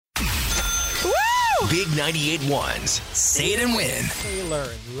Big 98.1's Say It and Win. Taylor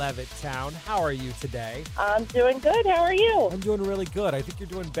in Levittown. How are you today? I'm doing good. How are you? I'm doing really good. I think you're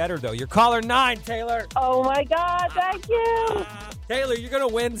doing better, though. You're caller 9, Taylor. Oh, my God. Thank you. Taylor, you're going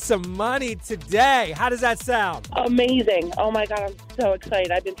to win some money today. How does that sound? Amazing. Oh, my God. I'm so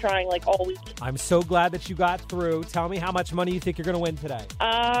excited. I've been trying like all week. I'm so glad that you got through. Tell me how much money you think you're going to win today.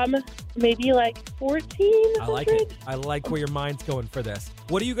 Maybe like 1400. I like it. I like where your mind's going for this.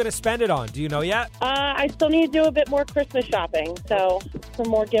 What are you going to spend it on? Do you know yet? I still need to do a bit more Christmas shopping, so some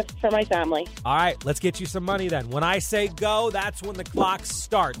more gifts for my family. All right, let's get you some money then. When I say go, that's when the clock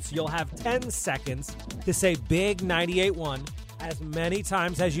starts. You'll have 10 seconds to say Big 98.1 as many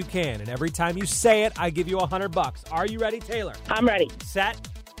times as you can. And every time you say it, I give you $100. Are you ready, Taylor? I'm ready. Set.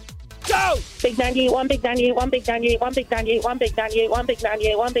 Go! Big 98.1, Big 98.1, Big 98.1, Big 98.1, Big 98.1, Big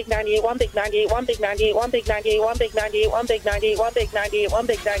 98.1, Big 98.1, Big 98.1, Big 98.1, Big 98.1, Big 98.1, Big 98.1,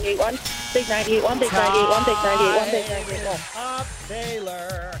 Big 98.1, Big 98.1, Big 98.1, Big 98.1, Big 98.1, Big 98.1. Up,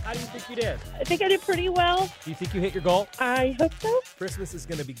 Taylor. How do you think you did? I think I did pretty well. Do you think you hit your goal? I hope so. Christmas is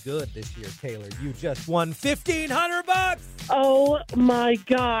going to be good this year, Taylor. You just won $1,500. Oh, my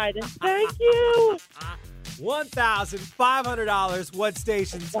God. Thank you. $1,500. What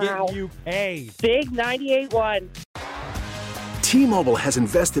station's getting you paid? Big 98.1. T-Mobile has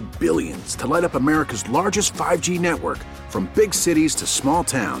invested billions to light up America's largest 5G network, from big cities to small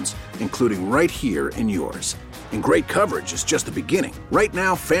towns, including right here in yours. And great coverage is just the beginning. Right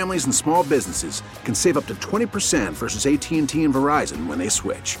now, families and small businesses can save up to 20% versus AT&T and Verizon when they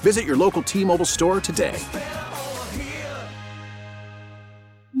switch. Visit your local T-Mobile store today.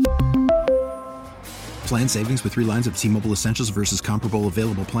 Plan savings with 3 lines of T-Mobile Essentials versus comparable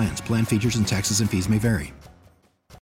available plans. Plan features and taxes and fees may vary.